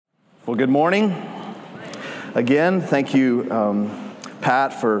Well, good morning. Again, thank you,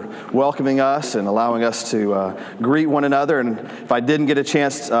 Pat, for welcoming us and allowing us to greet one another. And if I didn't get a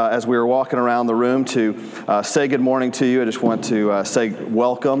chance as we were walking around the room to say good morning to you, I just want to say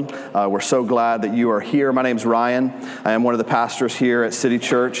welcome. We're so glad that you are here. My name's Ryan. I am one of the pastors here at City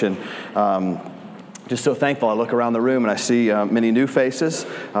Church, and just so thankful. I look around the room and I see many new faces,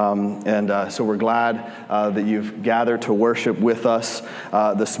 so we're glad that you've gathered to worship with us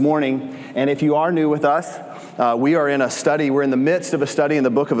this morning. And if you are new with us, we are in a study. We're in the midst of a study in the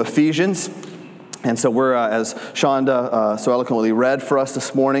book of Ephesians. And so we're, as Shonda so eloquently read for us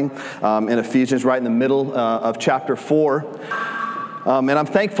this morning, in Ephesians, right in the middle of chapter 4. And I'm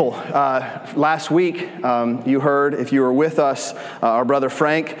thankful. Last week, you heard, if you were with us, our brother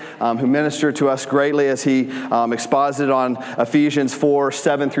Frank, who ministered to us greatly as he exposited on Ephesians 4,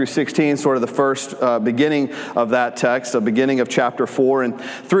 7 through 16, sort of the first beginning of that text, the beginning of chapter 4. And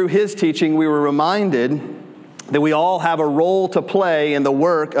through his teaching, we were reminded that we all have a role to play in the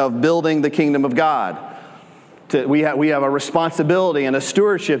work of building the kingdom of God. We have a responsibility and a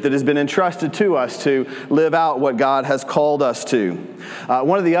stewardship that has been entrusted to us to live out what God has called us to.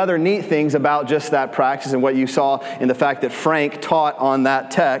 One of the other neat things about just that practice and what you saw in the fact that Frank taught on that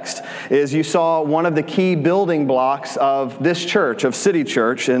text is you saw one of the key building blocks of this church, of City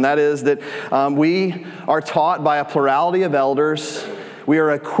Church, and that is that we are taught by a plurality of elders. We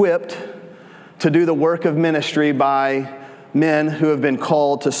are equipped to do the work of ministry by men who have been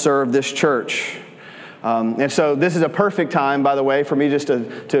called to serve this church. And so this is a perfect time, by the way, for me just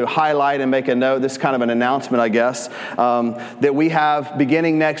to highlight and make a note. This is kind of an announcement, I guess, that we have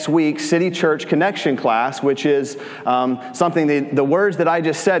beginning next week City Church Connection class, which is something the words that I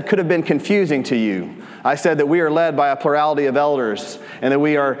just said could have been confusing to you. I said that we are led by a plurality of elders and that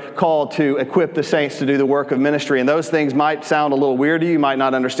we are called to equip the saints to do the work of ministry. And those things might sound a little weird to you. You might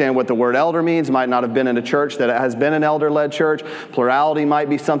not understand what the word elder means. You might not have been in a church that has been an elder-led church. Plurality might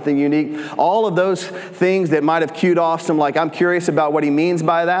be something unique. All of those things that might have cued off some, like, I'm curious about what he means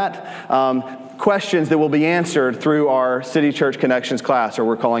by that. Questions that will be answered through our City Church Connections class, or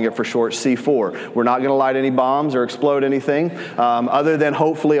we're calling it for short C4. We're not going to light any bombs or explode anything other than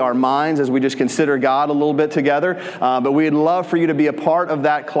hopefully our minds as we just consider God a little bit together. But we'd love for you to be a part of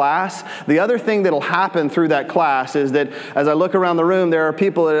that class. The other thing that will happen through that class is that as I look around the room, there are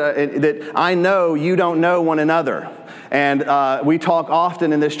people that I know you don't know one another. And we talk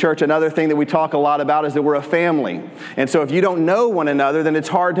often in this church, another thing that we talk a lot about is that we're a family. And so if you don't know one another, then it's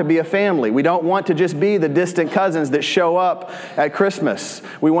hard to be a family. We don't want to just be the distant cousins that show up at Christmas.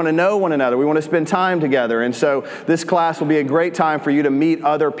 We want to know one another. We want to spend time together. And so this class will be a great time for you to meet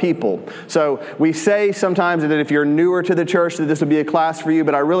other people. So we say sometimes that if you're newer to the church, that this would be a class for you,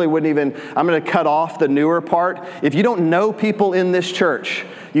 but I really wouldn't even, I'm going to cut off the newer part. If you don't know people in this church,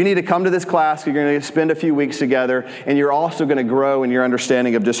 you need to come to this class. You're going to spend a few weeks together, and you're also going to grow in your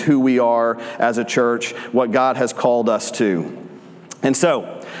understanding of just who we are as a church, what God has called us to. And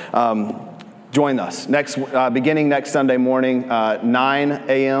so, join us beginning next Sunday morning, 9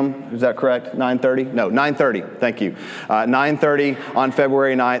 a.m. Is that correct? 9:30? No, 9:30. Thank you. 9:30 on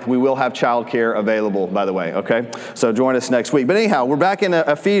February 9th. We will have childcare available, by the way. Okay, so join us next week. But anyhow, we're back in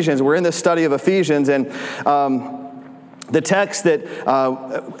Ephesians. We're in this study of Ephesians, and the text that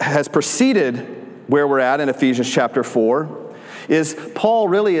has preceded where we're at in Ephesians chapter 4 is Paul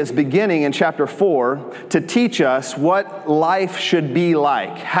really is beginning in chapter 4 to teach us what life should be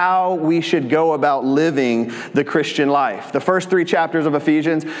like, how we should go about living the Christian life. The first 3 chapters of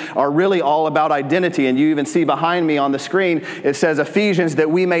Ephesians are really all about identity, and you even see behind me on the screen, it says Ephesians that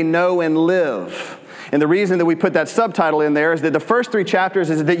we may know and live. And the reason that we put that subtitle in there is that the first 3 chapters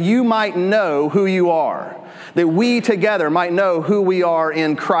is that you might know who you are. That we together might know who we are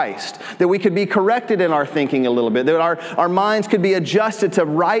in Christ. That we could be corrected in our thinking a little bit. That our minds could be adjusted to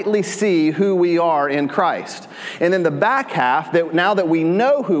rightly see who we are in Christ. And then the back half, that now that we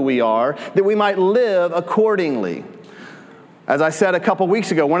know who we are, that we might live accordingly. As I said a couple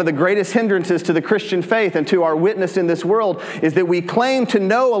weeks ago, one of the greatest hindrances to the Christian faith and to our witness in this world is that we claim to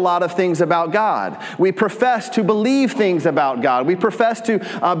know a lot of things about God. We profess to believe things about God. We profess to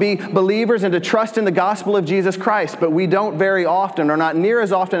be believers and to trust in the gospel of Jesus Christ, but we don't very often, or not near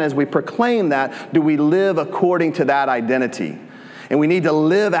as often as we proclaim that, do we live according to that identity. And we need to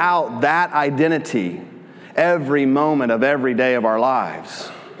live out that identity every moment of every day of our lives.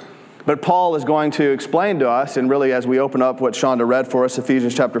 But Paul is going to explain to us, and really as we open up what Shonda read for us,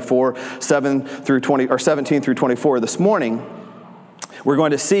 Ephesians chapter 4, 7 through 20, or 17 through 24 this morning, we're going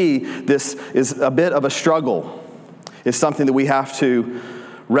to see this is a bit of a struggle. It's something that we have to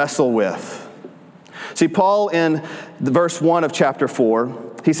wrestle with. See, Paul in verse 1 of chapter 4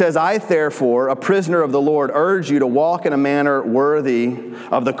 He says, I therefore, a prisoner of the Lord, urge you to walk in a manner worthy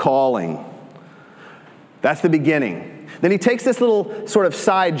of the calling. That's the beginning. Then he takes this little sort of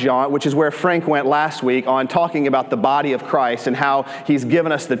side jaunt, which is where Frank went last week, on talking about the body of Christ and how he's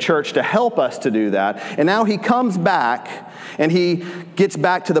given us the church to help us to do that. And now he comes back and he gets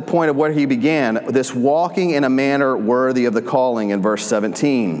back to the point of where he began, this walking in a manner worthy of the calling in verse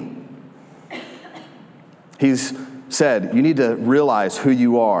 17. He's said, you need to realize who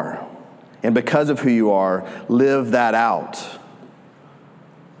you are. And because of who you are, live that out.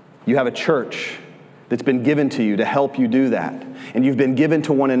 You have a church that's been given to you to help you do that. And you've been given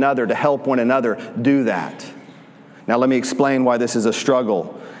to one another to help one another do that. Now let me explain why this is a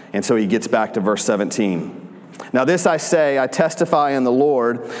struggle. And so he gets back to verse 17. Now this I say, I testify in the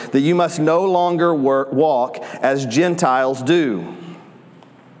Lord, that you must no longer walk as Gentiles do.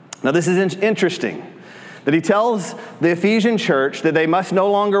 Now this is interesting, that he tells the Ephesian church that they must no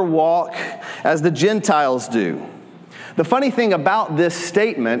longer walk as the Gentiles do. The funny thing about this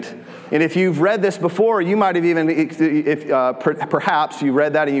statement, and if you've read this before, you might have even, perhaps you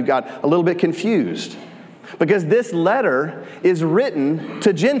read that and you got a little bit confused. Because this letter is written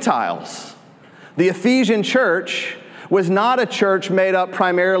to Gentiles. The Ephesian church was not a church made up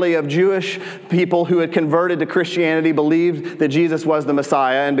primarily of Jewish people who had converted to Christianity, believed that Jesus was the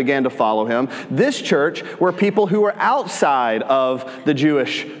Messiah, and began to follow him. This church were people who were outside of the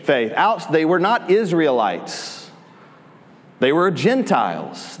Jewish faith. They were not Israelites. They were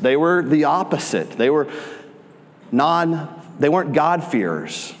Gentiles. They were the opposite. They weren't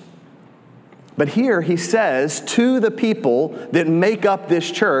God-fearers. But here he says to the people that make up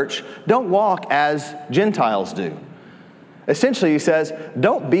this church, don't walk as Gentiles do. Essentially, he says,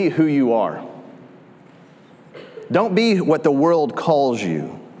 don't be who you are. Don't be what the world calls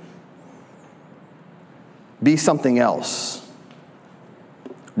you. Be something else.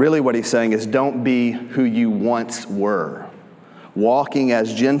 Really what he's saying is don't be who you once were. Walking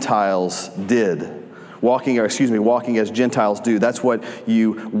as Gentiles did. Walking as Gentiles do. That's what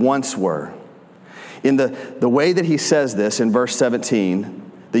you once were. In the way that he says this in verse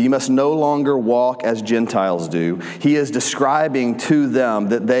 17, that you must no longer walk as Gentiles do, he is describing to them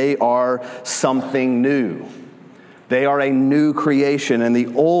that they are something new. They are a new creation, and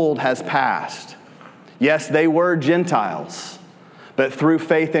the old has passed. Yes, they were Gentiles, but through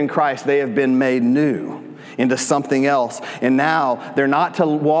faith in Christ, they have been made new into something else. And now they're not to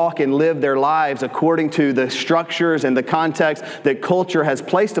walk and live their lives according to the structures and the context that culture has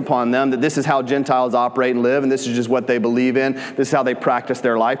placed upon them, that this is how Gentiles operate and live, and this is just what they believe in. This is how they practice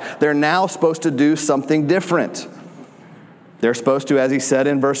their life. They're now supposed to do something different. They're supposed to, as he said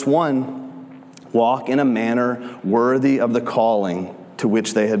in verse 1, walk in a manner worthy of the calling to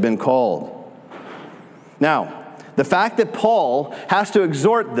which they had been called. Now, the fact that Paul has to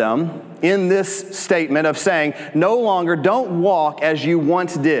exhort them in this statement of saying, no longer, don't walk as you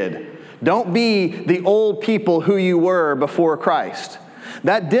once did. Don't be the old people who you were before Christ.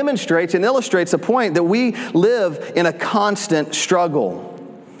 That demonstrates and illustrates a point that we live in a constant struggle.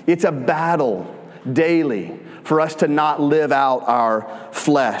 It's a battle daily for us to not live out our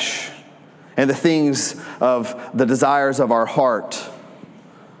flesh and the things of the desires of our heart.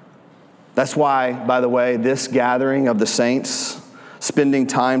 That's why, by the way, this gathering of the saints, spending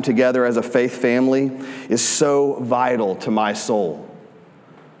time together as a faith family, is so vital to my soul.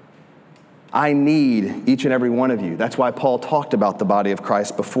 I need each and every one of you. That's why Paul talked about the body of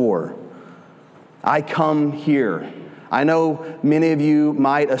Christ before. I come here. I know many of you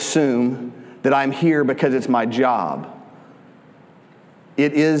might assume that I'm here because it's my job.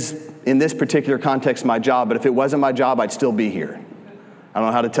 It is, in this particular context, my job, but if it wasn't my job, I'd still be here. I don't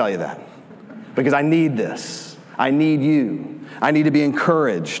know how to tell you that. Because I need this. I need you. I need to be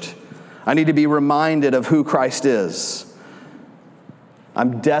encouraged. I need to be reminded of who Christ is.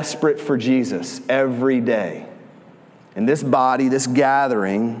 I'm desperate for Jesus every day. And this body, this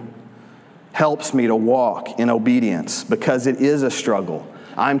gathering, helps me to walk in obedience because it is a struggle.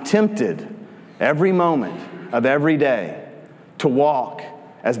 I'm tempted every moment of every day to walk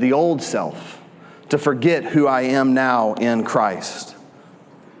as the old self, to forget who I am now in Christ.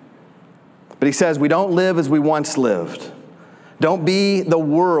 But he says we don't live as we once lived. Don't be the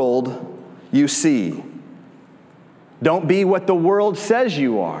world you see. Don't be what the world says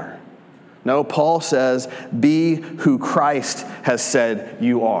you are. No, Paul says, be who Christ has said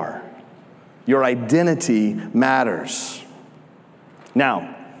you are. Your identity matters.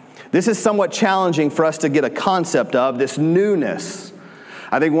 Now, this is somewhat challenging for us to get a concept of, this newness.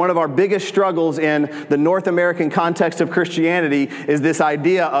 I think one of our biggest struggles in the North American context of Christianity is this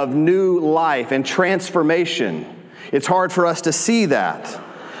idea of new life and transformation. It's hard for us to see that.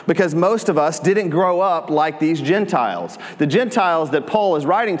 because most of us didn't grow up like these Gentiles. The Gentiles that Paul is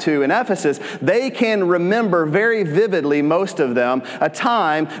writing to in Ephesus, they can remember very vividly, most of them, a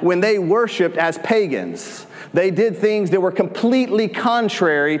time when they worshiped as pagans. They did things that were completely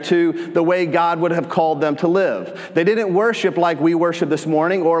contrary to the way God would have called them to live. They didn't worship like we worship this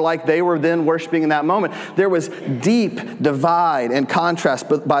morning or like they were then worshiping in that moment. There was deep divide and contrast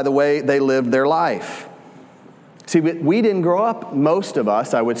by the way they lived their life. See, we didn't grow up, most of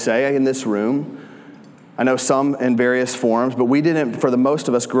us, I would say, in this room. I know some in various forms, but we didn't, for the most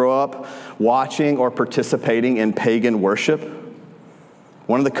of us, grow up watching or participating in pagan worship.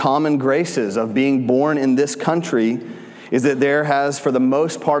 One of the common graces of being born in this country is that there has, for the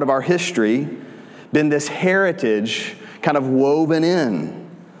most part of our history, been this heritage kind of woven in.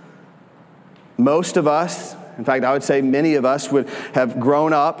 Most of us, in fact, I would say many of us would have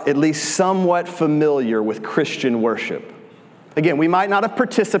grown up at least somewhat familiar with Christian worship. Again, we might not have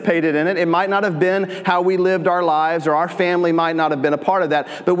participated in it. It might not have been how we lived our lives, or our family might not have been a part of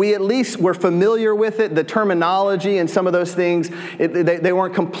that. But we at least were familiar with it. The terminology and some of those things, they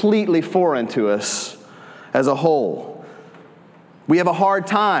weren't completely foreign to us as a whole. We have a hard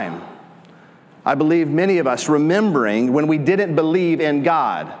time, I believe many of us, remembering when we didn't believe in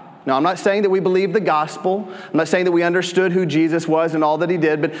God. Now, I'm not saying that we believe the gospel. I'm not saying that we understood who Jesus was and all that he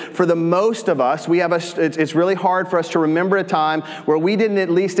did. But for the most of us, it's really hard for us to remember a time where we didn't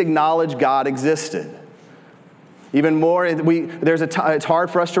at least acknowledge God existed. Even more, it's hard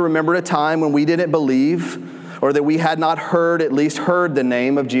for us to remember a time when we didn't believe, or that we had not at least heard the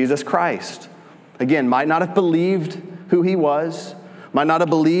name of Jesus Christ. Again, might not have believed who he was, might not have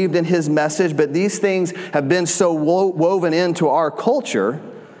believed in his message, but these things have been so woven into our culture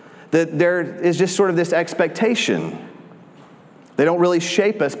that there is just sort of this expectation. They don't really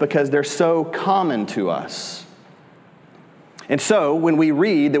shape us because they're so common to us. And so when we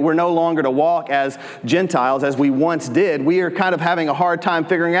read that we're no longer to walk as Gentiles as we once did, we are kind of having a hard time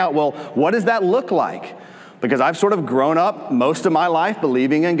figuring out, well, what does that look like? Because I've sort of grown up most of my life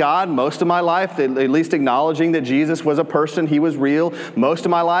believing in God, most of my life at least acknowledging that Jesus was a person, he was real. Most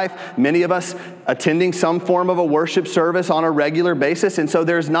of my life, many of us attending some form of a worship service on a regular basis, and so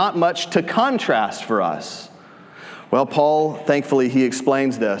there's not much to contrast for us. Well, Paul, thankfully, he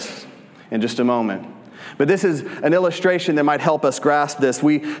explains this in just a moment. But this is an illustration that might help us grasp this.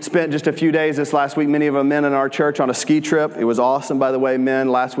 We spent just a few days this last week, many of the men in our church, on a ski trip. It was awesome, by the way, men,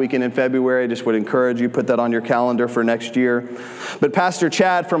 last weekend in February. I just would encourage you, put that on your calendar for next year. But Pastor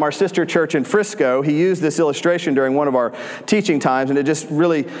Chad from our sister church in Frisco, he used this illustration during one of our teaching times, and it just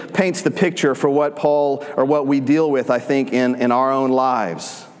really paints the picture for what Paul, or what we deal with, I think, in our own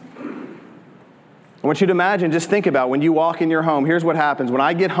lives. I want you to imagine, just think about when you walk in your home. Here's what happens. When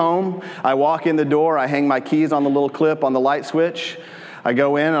I get home, I walk in the door, I hang my keys on the little clip on the light switch. I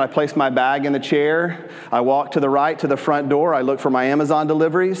go in and I place my bag in the chair. I walk to the right to the front door. I look for my Amazon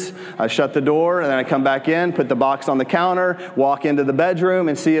deliveries. I shut the door and then I come back in, put the box on the counter, walk into the bedroom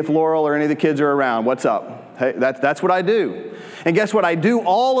and see if Laurel or any of the kids are around. What's up? Hey, that's what I do. And guess what? I do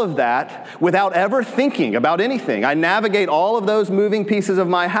all of that without ever thinking about anything. I navigate all of those moving pieces of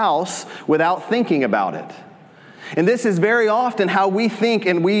my house without thinking about it. And this is very often how we think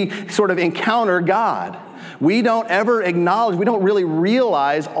and we sort of encounter God. We don't ever acknowledge, we don't really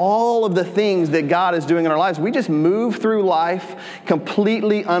realize all of the things that God is doing in our lives. We just move through life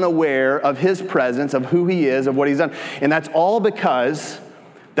completely unaware of his presence, of who he is, of what he's done. And that's all because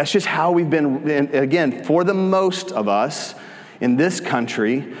that's just how we've been, again, for the most of us in this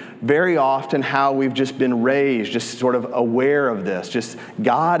country, very often how we've just been raised, just sort of aware of this. Just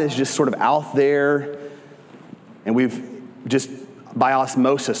God is just sort of out there, and we've just by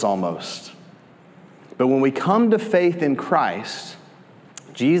osmosis almost. But when we come to faith in Christ,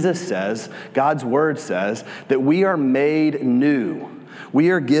 Jesus says, God's word says, that we are made new. We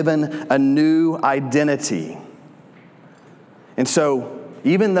are given a new identity. And so,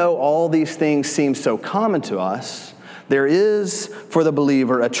 even though all these things seem so common to us, there is, for the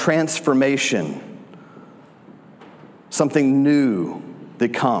believer, a transformation, something new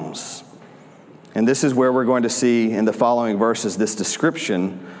that comes. And this is where we're going to see in the following verses this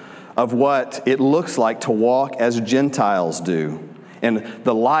description of what it looks like to walk as Gentiles do, and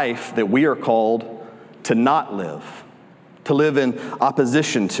the life that we are called to not live, to live in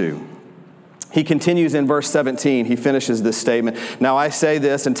opposition to. He continues in verse 17, he finishes this statement. Now I say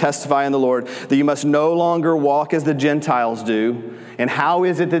this and testify in the Lord that you must no longer walk as the Gentiles do. And how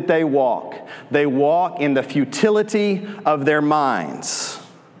is it that they walk? They walk in the futility of their minds.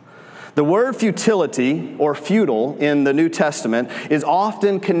 The word futility, or futile, in the New Testament is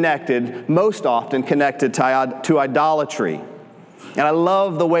most often connected to idolatry. And I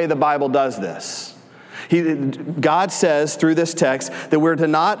love the way the Bible does this. God says through this text that we're to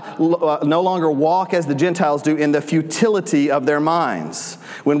no longer walk as the Gentiles do in the futility of their minds.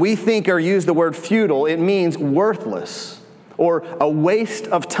 When we think or use the word futile, it means worthless or a waste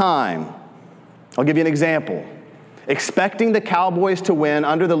of time. I'll give you an example. Expecting the Cowboys to win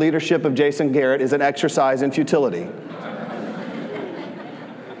under the leadership of Jason Garrett is an exercise in futility.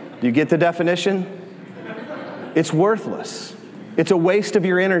 Do you get the definition? It's worthless. It's a waste of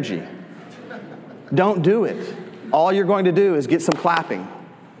your energy. Don't do it. All you're going to do is get some clapping.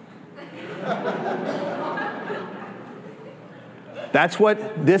 That's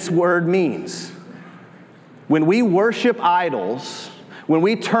what this word means. When we worship idols, when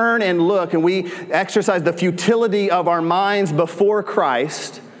we turn and look and we exercise the futility of our minds before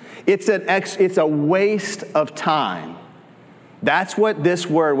Christ, it's a waste of time. That's what this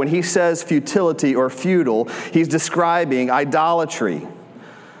word, when he says futility or futile, he's describing idolatry.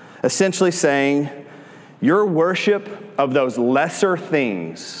 Essentially saying, your worship of those lesser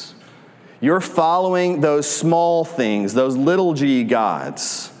things, you're following those small things, those little g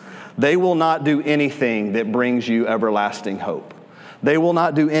gods, they will not do anything that brings you everlasting hope. They will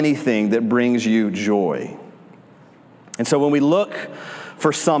not do anything that brings you joy. And so when we look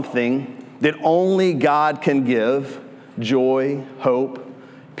for something that only God can give, joy, hope,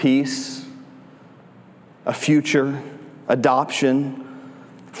 peace, a future, adoption,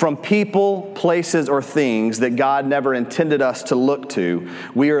 from people, places, or things that God never intended us to look to,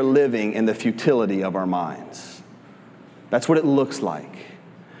 we are living in the futility of our minds. That's what it looks like.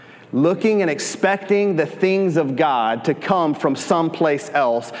 Looking and expecting the things of God to come from someplace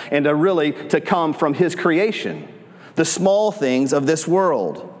else and to come from His creation, the small things of this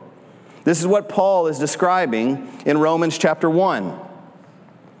world. This is what Paul is describing in Romans chapter 1.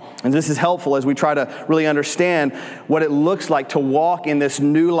 And this is helpful as we try to really understand what it looks like to walk in this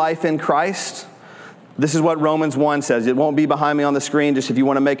new life in Christ. This is what Romans 1 says. It won't be behind me on the screen, just if you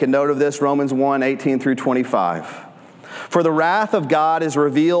want to make a note of this, Romans 1, 18 through 25. For the wrath of God is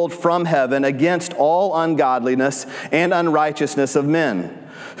revealed from heaven against all ungodliness and unrighteousness of men,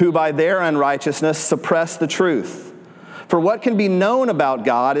 who by their unrighteousness suppress the truth. For what can be known about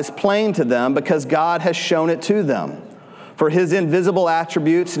God is plain to them because God has shown it to them. For His invisible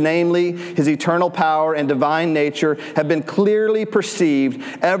attributes, namely His eternal power and divine nature, have been clearly perceived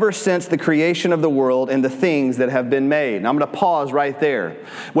ever since the creation of the world and the things that have been made. And I'm going to pause right there.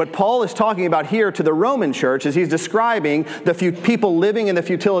 What Paul is talking about here to the Roman church is he's describing the people living in the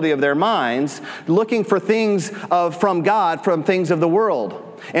futility of their minds, looking for things from God, from things of the world,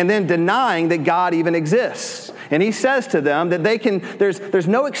 and then denying that God even exists. And he says to them that there's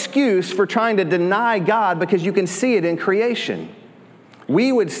no excuse for trying to deny God because you can see it in creation.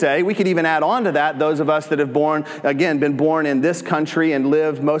 We would say, we could even add on to that, those of us that have been born in this country and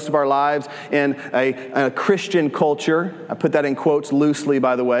lived most of our lives in a Christian culture, I put that in quotes loosely,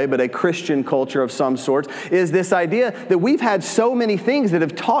 by the way, but a Christian culture of some sort, is this idea that we've had so many things that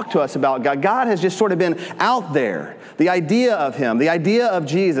have talked to us about God. God has just sort of been out there. The idea of Him, the idea of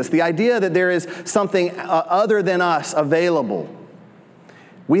Jesus, the idea that there is something other than us available.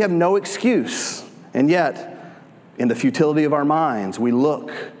 We have no excuse, and yet, in the futility of our minds, we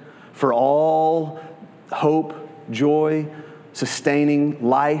look for all hope, joy, sustaining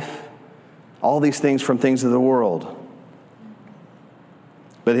life, all these things from things of the world.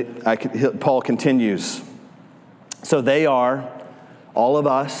 But Paul continues. So they are, all of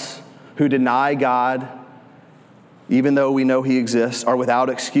us who deny God, even though we know He exists, are without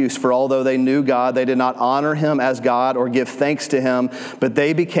excuse. For although they knew God, they did not honor Him as God or give thanks to Him, but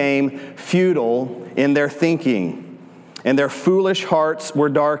they became futile in their thinking, and their foolish hearts were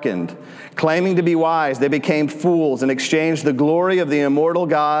darkened. Claiming to be wise, they became fools and exchanged the glory of the immortal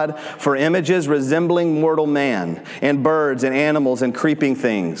God for images resembling mortal man, and birds and animals and creeping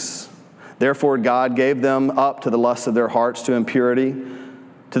things. Therefore God gave them up to the lusts of their hearts, to impurity,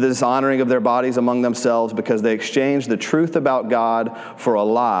 to the dishonoring of their bodies among themselves, because they exchanged the truth about God for a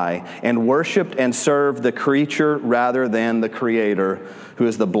lie, and worshiped and served the creature rather than the Creator, who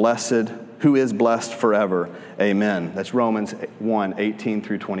is blessed forever. Amen. That's Romans 1, 18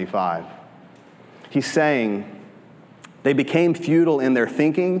 through 25. He's saying they became futile in their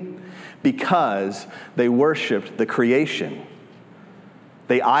thinking because they worshiped the creation.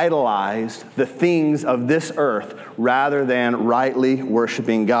 They idolized the things of this earth rather than rightly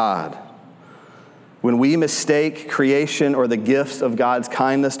worshiping God. When we mistake creation or the gifts of God's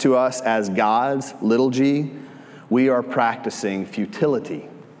kindness to us as God's, little g, we are practicing futility.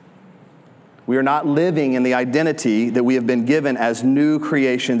 We are not living in the identity that we have been given as new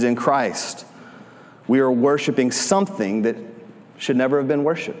creations in Christ. We are worshiping something that should never have been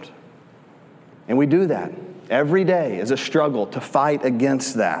worshiped. And we do that. Every day is a struggle to fight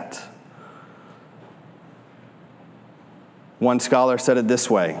against that. One scholar said it this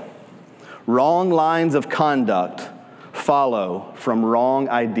way: wrong lines of conduct follow from wrong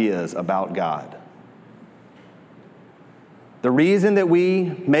ideas about God. The reason that we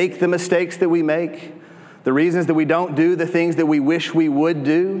make the mistakes that we make, the reasons that we don't do the things that we wish we would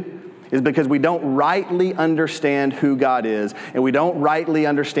do, is because we don't rightly understand who God is, and we don't rightly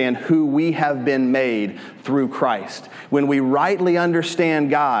understand who we have been made through Christ. When we rightly understand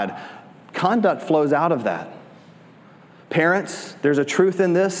God, conduct flows out of that. Parents, there's a truth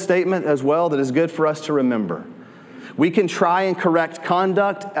in this statement as well that is good for us to remember. We can try and correct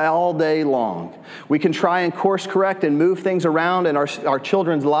conduct all day long. We can try and course correct and move things around in our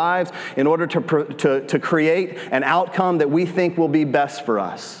children's lives in order to create an outcome that we think will be best for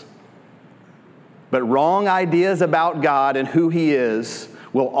us. But wrong ideas about God and who He is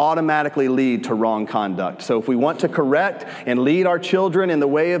will automatically lead to wrong conduct. So if we want to correct and lead our children in the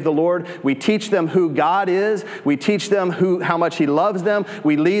way of the Lord, we teach them who God is. We teach them how much He loves them.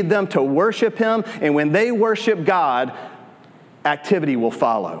 We lead them to worship Him. And when they worship God, activity will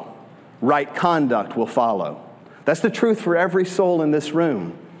follow. Right conduct will follow. That's the truth for every soul in this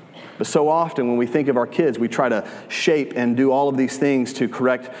room. But so often when we think of our kids, we try to shape and do all of these things to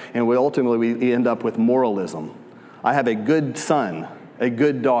correct, and we ultimately end up with moralism. I have a good son, a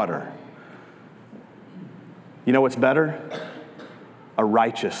good daughter. You know what's better? A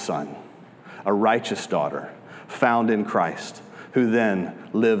righteous son, a righteous daughter, found in Christ, who then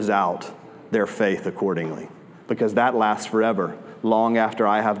lives out their faith accordingly. Because that lasts forever, long after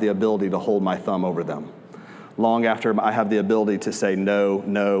I have the ability to hold my thumb over them. Long after I have the ability to say no,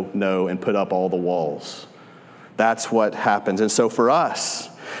 no, no, and put up all the walls. That's what happens. And so for us,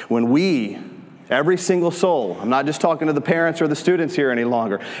 when we, every single soul, I'm not just talking to the parents or the students here any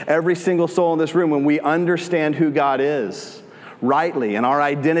longer, every single soul in this room, when we understand who God is rightly and our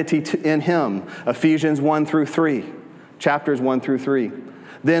identity in Him, Ephesians 1 through 3, chapters 1 through 3,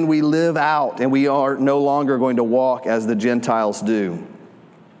 then we live out and we are no longer going to walk as the Gentiles do.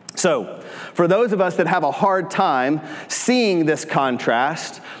 So, for those of us that have a hard time seeing this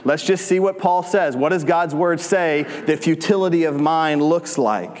contrast, let's just see what Paul says. What does God's Word say that futility of mind looks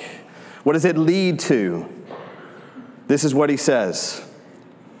like? What does it lead to? This is what he says.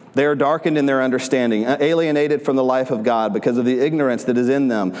 They are darkened in their understanding, alienated from the life of God because of the ignorance that is in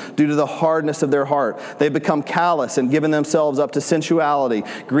them, due to the hardness of their heart. They've become callous and given themselves up to sensuality,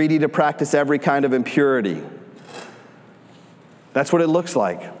 greedy to practice every kind of impurity. That's what it looks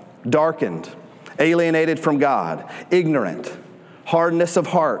like. Darkened, alienated from God, ignorant, hardness of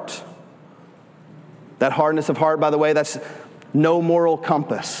heart. That hardness of heart, by the way, that's no moral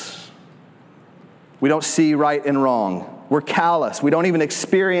compass. We don't see right and wrong. We're callous. We don't even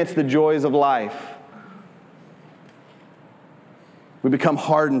experience the joys of life. We become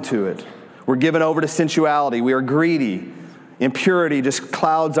hardened to it. We're given over to sensuality. We are greedy. Impurity just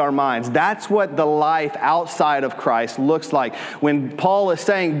clouds our minds. That's what the life outside of Christ looks like. When Paul is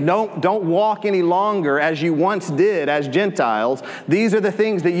saying, don't walk any longer as you once did as Gentiles, these are the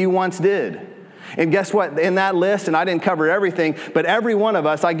things that you once did. And guess what? In that list, and I didn't cover everything, but every one of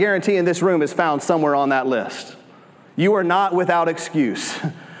us, I guarantee in this room, is found somewhere on that list. You are not without excuse.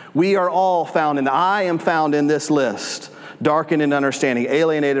 We are all found I am found in this list. Darkened in understanding,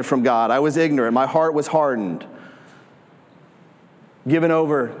 alienated from God. I was ignorant. My heart was hardened. Given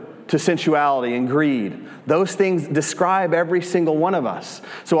over to sensuality and greed. Those things describe every single one of us.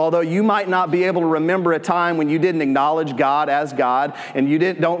 So although you might not be able to remember a time when you didn't acknowledge God as God, and you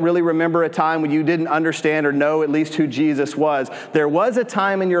don't really remember a time when you didn't understand or know at least who Jesus was, there was a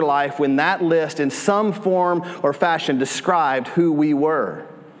time in your life when that list in some form or fashion described who we were.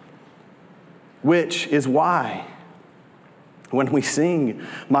 Which is why when we sing,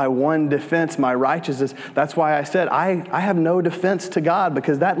 my one defense, my righteousness, that's why I said, I have no defense to God,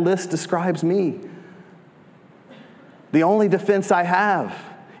 because that list describes me. The only defense I have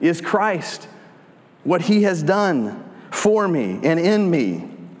is Christ, what He has done for me and in me.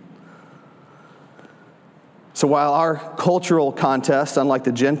 So while our cultural context, unlike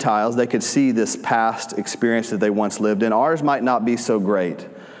the Gentiles, they could see this past experience that they once lived in, ours might not be so great.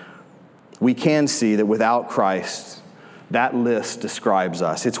 We can see that without Christ, that list describes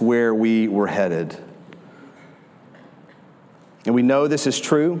us. It's where we were headed. And we know this is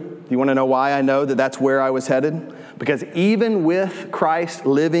true. You want to know why I know that that's where I was headed? Because even with Christ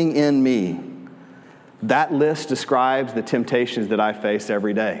living in me, that list describes the temptations that I face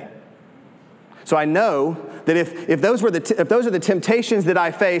every day. So I know that if those are the temptations that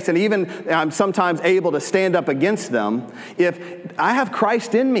I face, and even I'm sometimes able to stand up against them, if I have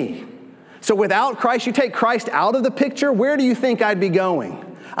Christ in me. So without Christ, you take Christ out of the picture, where do you think I'd be going?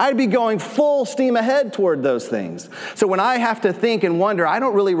 I'd be going full steam ahead toward those things. So when I have to think and wonder, I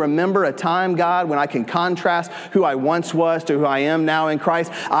don't really remember a time, God, when I can contrast who I once was to who I am now in Christ.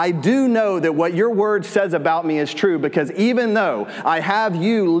 I do know that what your word says about me is true, because even though I have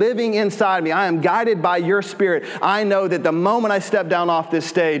you living inside me, I am guided by your Spirit. I know that the moment I step down off this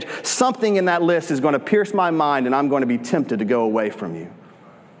stage, something in that list is going to pierce my mind, and I'm going to be tempted to go away from you.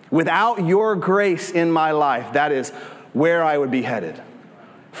 Without your grace in my life, that is where I would be headed.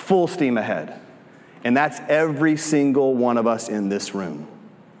 Full steam ahead. And that's every single one of us in this room.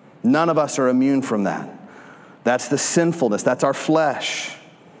 None of us are immune from that. That's the sinfulness. That's our flesh.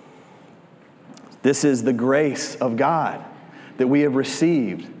 This is the grace of God that we have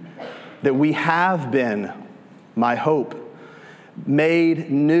received, that we have been, my hope, made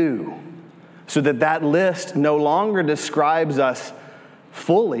new, so that list no longer describes us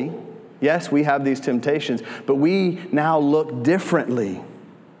fully. Yes, we have these temptations, but we now look differently.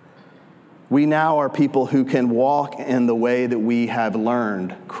 We now are people who can walk in the way that we have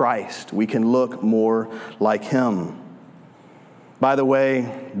learned Christ. We can look more like Him. By the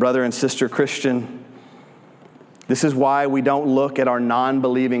way, brother and sister Christian, this is why we don't look at our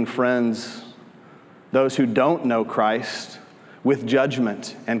non-believing friends, those who don't know Christ, with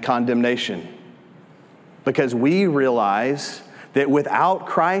judgment and condemnation. Because we realize that without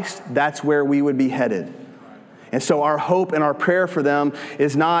Christ, that's where we would be headed. And so our hope and our prayer for them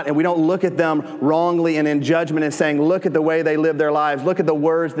is not, and we don't look at them wrongly and in judgment and saying, look at the way they live their lives, look at the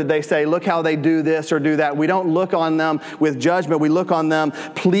words that they say, look how they do this or do that. We don't look on them with judgment. We look on them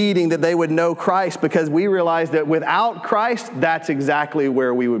pleading that they would know Christ, because we realize that without Christ, that's exactly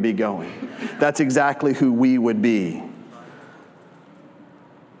where we would be going. That's exactly who we would be.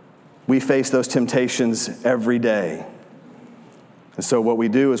 We face those temptations every day. And so what we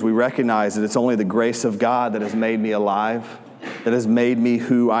do is we recognize that it's only the grace of God that has made me alive, that has made me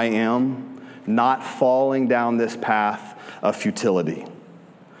who I am, not falling down this path of futility.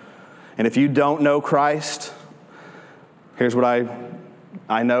 And if you don't know Christ, here's what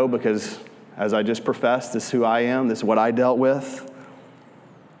I know, because as I just professed, this is who I am, this is what I dealt with.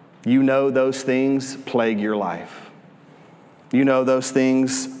 You know those things plague your life. You know those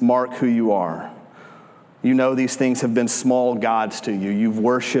things mark who you are. You know these things have been small gods to you. You've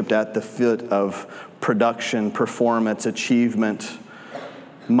worshiped at the foot of production, performance, achievement,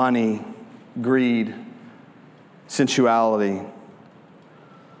 money, greed, sensuality.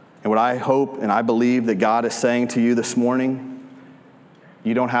 And what I hope and I believe that God is saying to you this morning,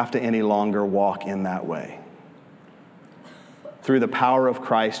 you don't have to any longer walk in that way. Through the power of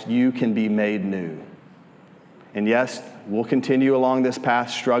Christ, you can be made new. And yes, we'll continue along this path,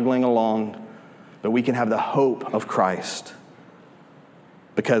 struggling along, but we can have the hope of Christ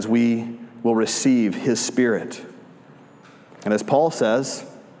because we will receive His Spirit. And as Paul says,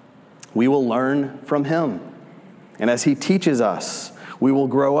 we will learn from Him. And as He teaches us, we will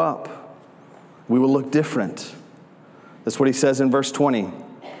grow up. We will look different. That's what he says in verse 20.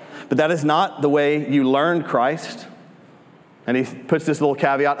 But that is not the way you learned Christ. And he puts this little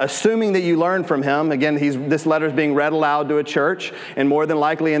caveat, assuming that you learned from him. Again, this letter is being read aloud to a church, and more than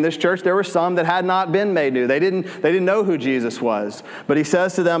likely in this church, there were some that had not been made new. They didn't know who Jesus was. But he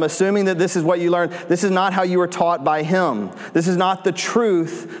says to them, assuming that this is what you learned, this is not how you were taught by him. This is not the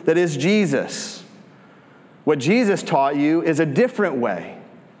truth that is Jesus. What Jesus taught you is a different way.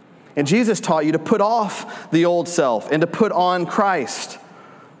 And Jesus taught you to put off the old self and to put on Christ.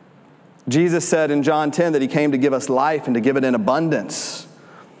 Jesus said in John 10 that he came to give us life and to give it in abundance.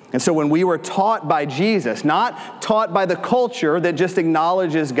 And so when we were taught by Jesus, not taught by the culture that just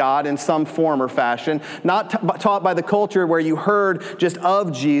acknowledges God in some form or fashion, not taught by the culture where you heard just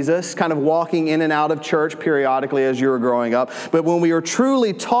of Jesus, kind of walking in and out of church periodically as you were growing up, but when we were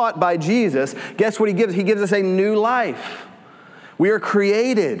truly taught by Jesus, guess what he gives? He gives us a new life. We are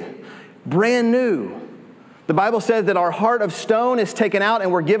created brand new. The Bible says that our heart of stone is taken out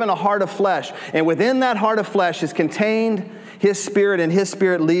and we're given a heart of flesh. And within that heart of flesh is contained His Spirit, and His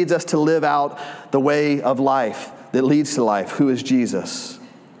Spirit leads us to live out the way of life that leads to life. Who is Jesus?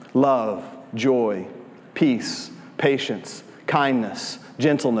 Love, joy, peace, patience, kindness,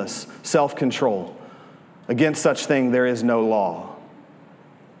 gentleness, self-control. Against such thing there is no law.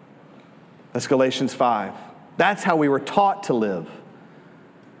 That's Galatians 5. That's how we were taught to live.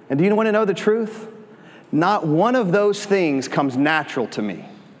 And do you want to know the truth? Not one of those things comes natural to me.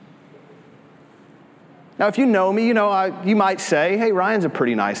 Now, if you know me, you might say, hey, Ryan's a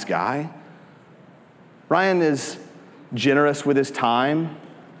pretty nice guy. Ryan is generous with his time.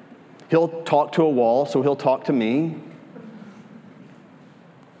 He'll talk to a wall, so he'll talk to me.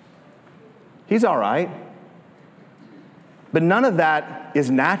 He's all right. But none of that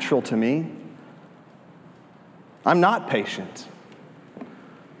is natural to me. I'm not patient.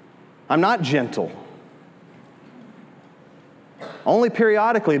 I'm not gentle. Only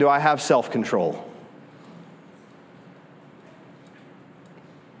periodically do I have self-control.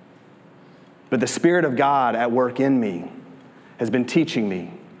 But the Spirit of God at work in me has been teaching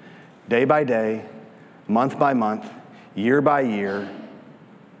me day by day, month by month, year by year,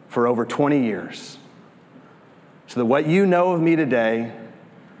 for over 20 years. So that what you know of me today,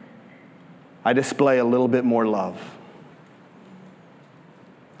 I display a little bit more love.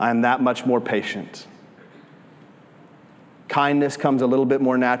 I am that much more patient. Kindness comes a little bit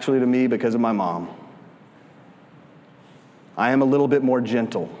more naturally to me because of my mom. I am a little bit more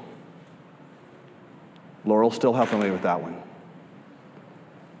gentle. Laurel's still helping me with that one.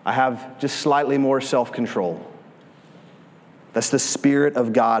 I have just slightly more self-control. That's the Spirit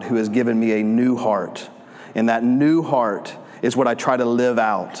of God who has given me a new heart. And that new heart is what I try to live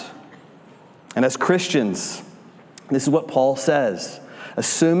out. And as Christians, this is what Paul says.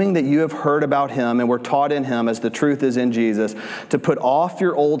 Assuming that you have heard about him and were taught in him as the truth is in Jesus, to put off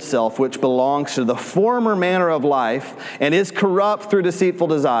your old self, which belongs to the former manner of life and is corrupt through deceitful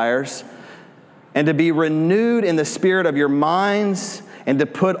desires, and to be renewed in the spirit of your minds, and to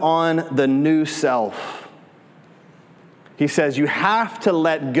put on the new self. He says you have to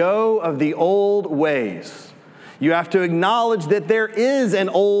let go of the old ways. You have to acknowledge that there is an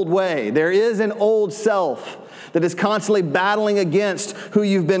old way. There is an old self that is constantly battling against who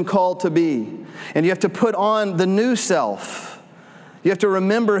you've been called to be. And you have to put on the new self. You have to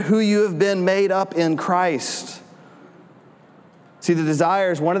remember who you have been made up in Christ. See, the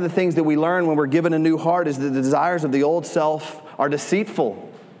desires, one of the things that we learn when we're given a new heart is that the desires of the old self are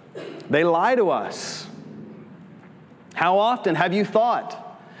deceitful. They lie to us. How often have you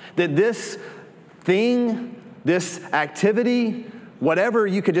thought that this thing, this activity, whatever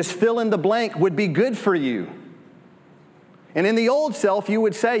you could just fill in the blank would be good for you? And in the old self, you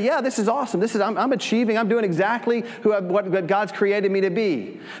would say, yeah, this is awesome. I'm achieving. I'm doing exactly what God's created me to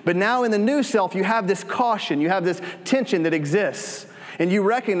be. But now in the new self, you have this caution. You have this tension that exists. And you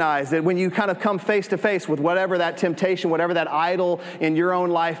recognize that when you kind of come face to face with whatever that temptation, whatever that idol in your own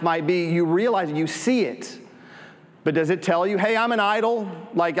life might be, you realize it, you see it. But does it tell you, hey, I'm an idol?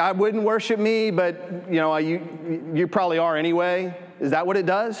 Like, I wouldn't worship me, but, you probably are anyway? Is that what it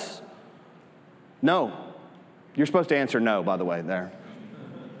does? No. You're supposed to answer no, by the way, there.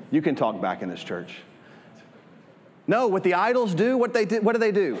 You can talk back in this church. No, what the idols do, what do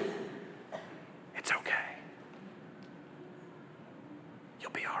they do? It's okay.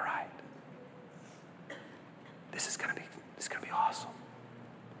 You'll be all right. This is gonna be awesome.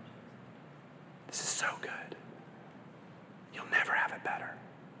 This is so good. You'll never have it better.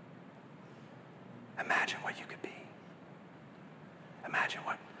 Imagine what you could be. Imagine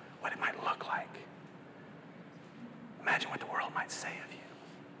what it might look like. Imagine what the world might say of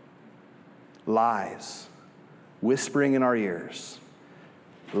you. Lies, whispering in our ears,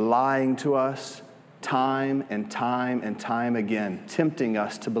 lying to us time and time and time again, tempting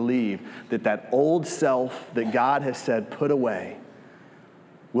us to believe that old self that God has said put away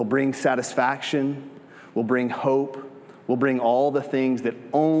will bring satisfaction, will bring hope, will bring all the things that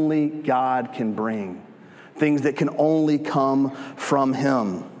only God can bring, things that can only come from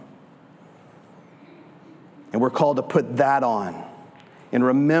Him. And we're called to put that on and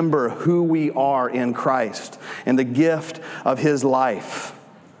remember who we are in Christ and the gift of His life.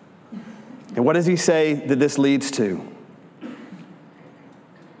 And what does He say that this leads to?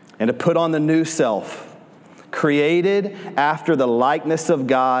 And to put on the new self, created after the likeness of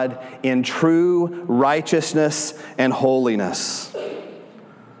God in true righteousness and holiness.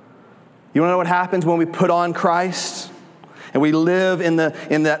 You want to know what happens when we put on Christ? And we live in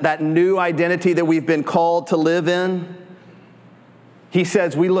that new identity that we've been called to live in? He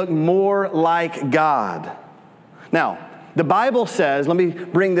says we look more like God. Now, the Bible says, let me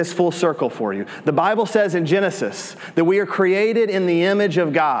bring this full circle for you. The Bible says in Genesis that we are created in the image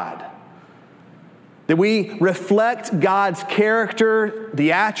of God. That we reflect God's character,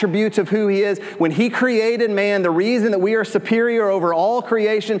 the attributes of who He is. When He created man, the reason that we are superior over all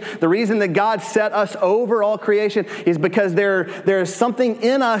creation, the reason that God set us over all creation is because there is something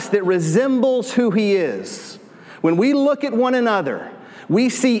in us that resembles who He is. When we look at one another, we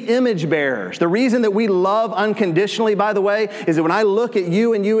see image bearers. The reason that we love unconditionally, by the way, is that when I look at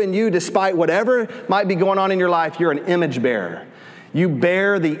you and you and you, despite whatever might be going on in your life, you're an image bearer. You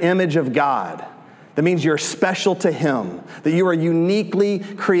bear the image of God. That means you're special to Him, that you are uniquely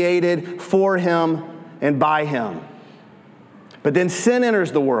created for Him and by Him. But then sin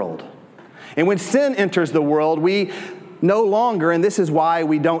enters the world. And when sin enters the world, we no longer, and this is why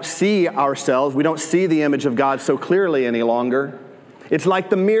we don't see ourselves, we don't see the image of God so clearly any longer. It's like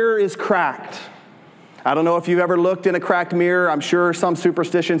the mirror is cracked. I don't know if you've ever looked in a cracked mirror. I'm sure some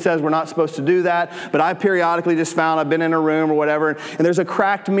superstition says we're not supposed to do that. But I periodically just found, I've been in a room or whatever, and there's a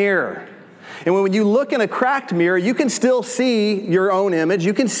cracked mirror. And when you look in a cracked mirror, you can still see your own image.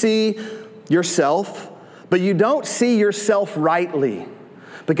 You can see yourself, but you don't see yourself rightly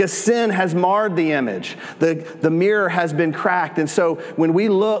because sin has marred the image. The mirror has been cracked. And so when we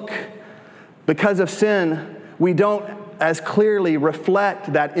look, because of sin, we don't as clearly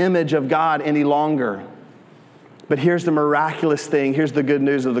reflect that image of God any longer. But here's the miraculous thing. Here's the good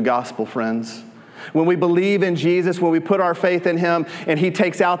news of the gospel, friends. When we believe in Jesus, when we put our faith in Him and He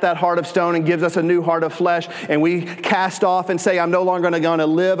takes out that heart of stone and gives us a new heart of flesh, and we cast off and say, I'm no longer going to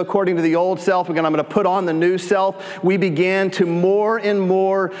live according to the old self, I'm going to put on the new self, we begin to more and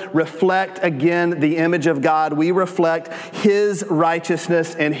more reflect again the image of God. We reflect His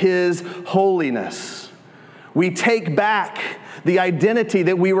righteousness and His holiness. We take back the identity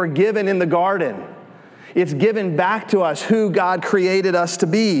that we were given in the garden. It's given back to us who God created us to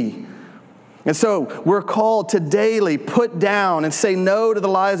be. And so we're called to daily put down and say no to the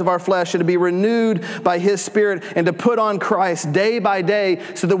lies of our flesh and to be renewed by His Spirit and to put on Christ day by day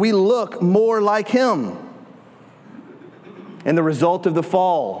so that we look more like Him. And the result of the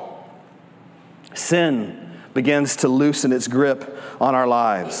fall, sin begins to loosen its grip on our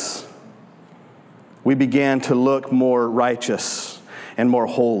lives. We began to look more righteous and more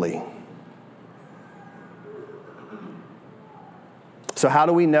holy. So how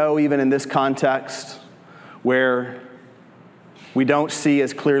do we know, even in this context, where we don't see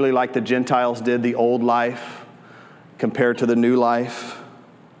as clearly like the Gentiles did the old life compared to the new life?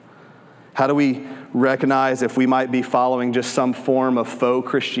 How do we recognize if we might be following just some form of faux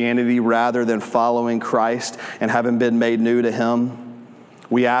Christianity rather than following Christ and having been made new to Him?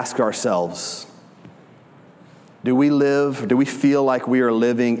 We ask ourselves, do we feel like we are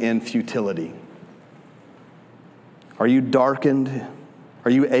living in futility? Are you darkened? Are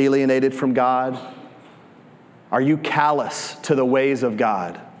you alienated from God? Are you callous to the ways of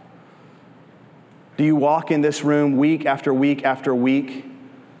God? Do you walk in this room week after week after week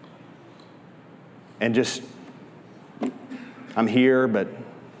and just, I'm here, but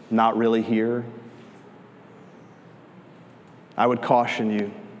not really here? I would caution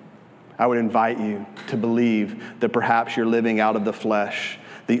you. I would invite you to believe that perhaps you're living out of the flesh,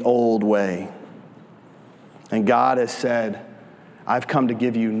 the old way. And God has said, I've come to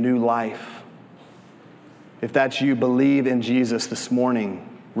give you new life. If that's you, believe in Jesus this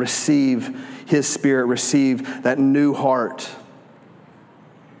morning. Receive His Spirit. Receive that new heart.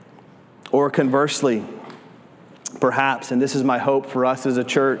 Or conversely, perhaps, and this is my hope for us as a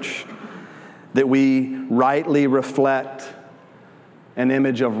church, that we rightly reflect an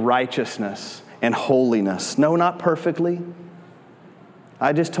image of righteousness and holiness. No, not perfectly.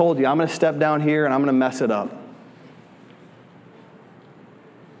 I just told you, I'm going to step down here and I'm going to mess it up.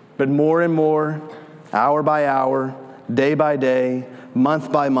 But more and more, hour by hour, day by day,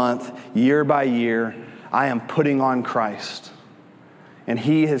 month by month, year by year, I am putting on Christ. And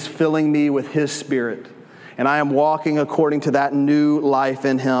He is filling me with His Spirit. And I am walking according to that new life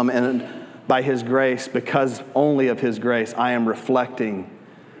in Him. And by His grace, because only of His grace, I am reflecting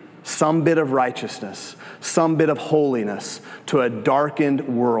some bit of righteousness, some bit of holiness to a darkened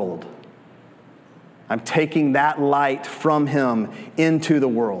world. I'm taking that light from Him into the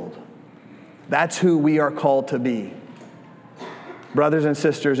world. That's who we are called to be. Brothers and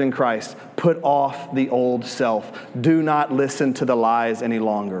sisters in Christ, put off the old self. Do not listen to the lies any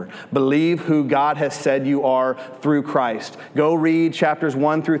longer. Believe who God has said you are through Christ. Go read chapters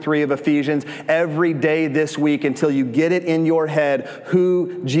 1 through 3 of Ephesians every day this week until you get it in your head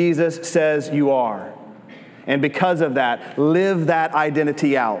who Jesus says you are. And because of that, live that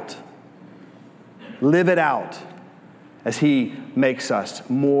identity out. Live it out as He makes us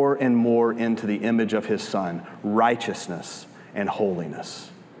more and more into the image of His Son, righteousness and holiness.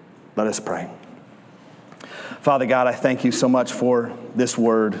 Let us pray. Father God, I thank You so much for this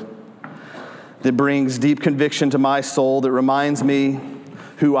word that brings deep conviction to my soul, that reminds me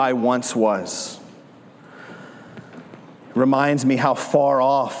who I once was. Reminds me how far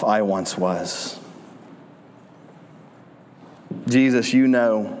off I once was. Jesus, You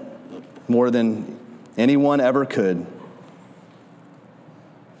know more than anyone ever could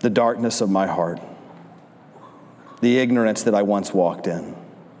the darkness of my heart, the ignorance that I once walked in.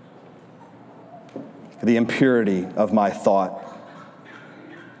 the impurity of my thought.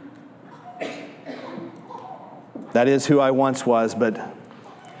 That is who I once was, but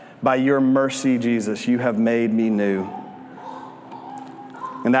by your mercy, Jesus, you have made me new.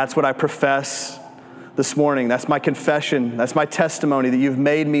 And that's what I profess this morning. That's my confession. That's my testimony that you've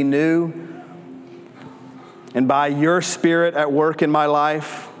made me new. And by your Spirit at work in my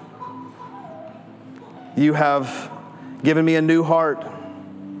life, you have given me a new heart.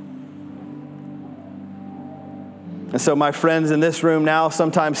 And so my friends in this room now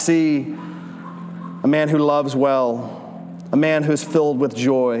sometimes see a man who loves well, a man who's filled with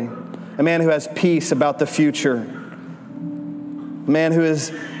joy, a man who has peace about the future, a man who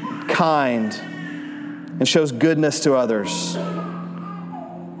is kind and shows goodness to others,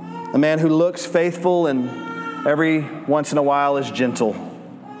 a man who looks faithful and every once in a while is gentle.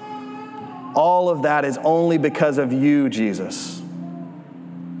 All of that is only because of you, Jesus.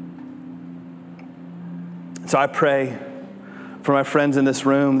 So I pray for my friends in this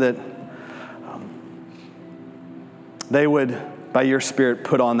room that they would, by your Spirit,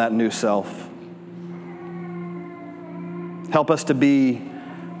 put on that new self. Help us to be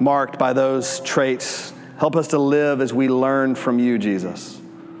marked by those traits. Help us to live as we learn from you, Jesus.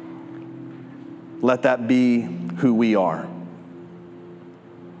 Let that be who we are.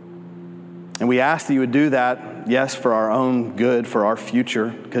 And we ask that you would do that, yes, for our own good, for our future,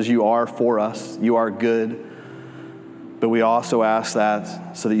 because you are for us. You are good. But we also ask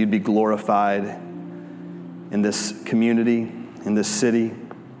that so that you'd be glorified in this community, in this city,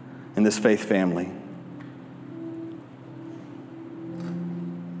 in this faith family.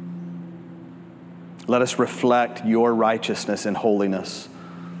 Let us reflect your righteousness and holiness.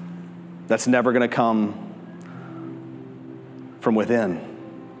 That's never going to come from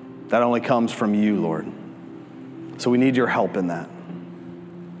within. That only comes from you, Lord. So we need your help in that.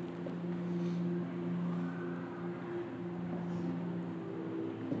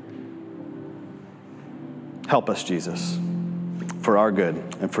 Help us, Jesus, for our good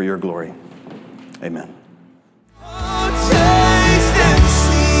and for your glory. Amen.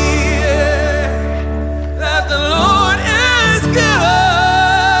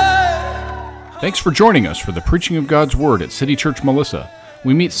 Thanks for joining us for the preaching of God's Word at City Church Melissa.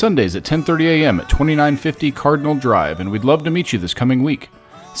 We meet Sundays at 10:30 a.m. at 2950 Cardinal Drive, and we'd love to meet you this coming week.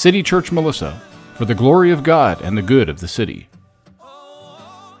 City Church Melissa, for the glory of God and the good of the city.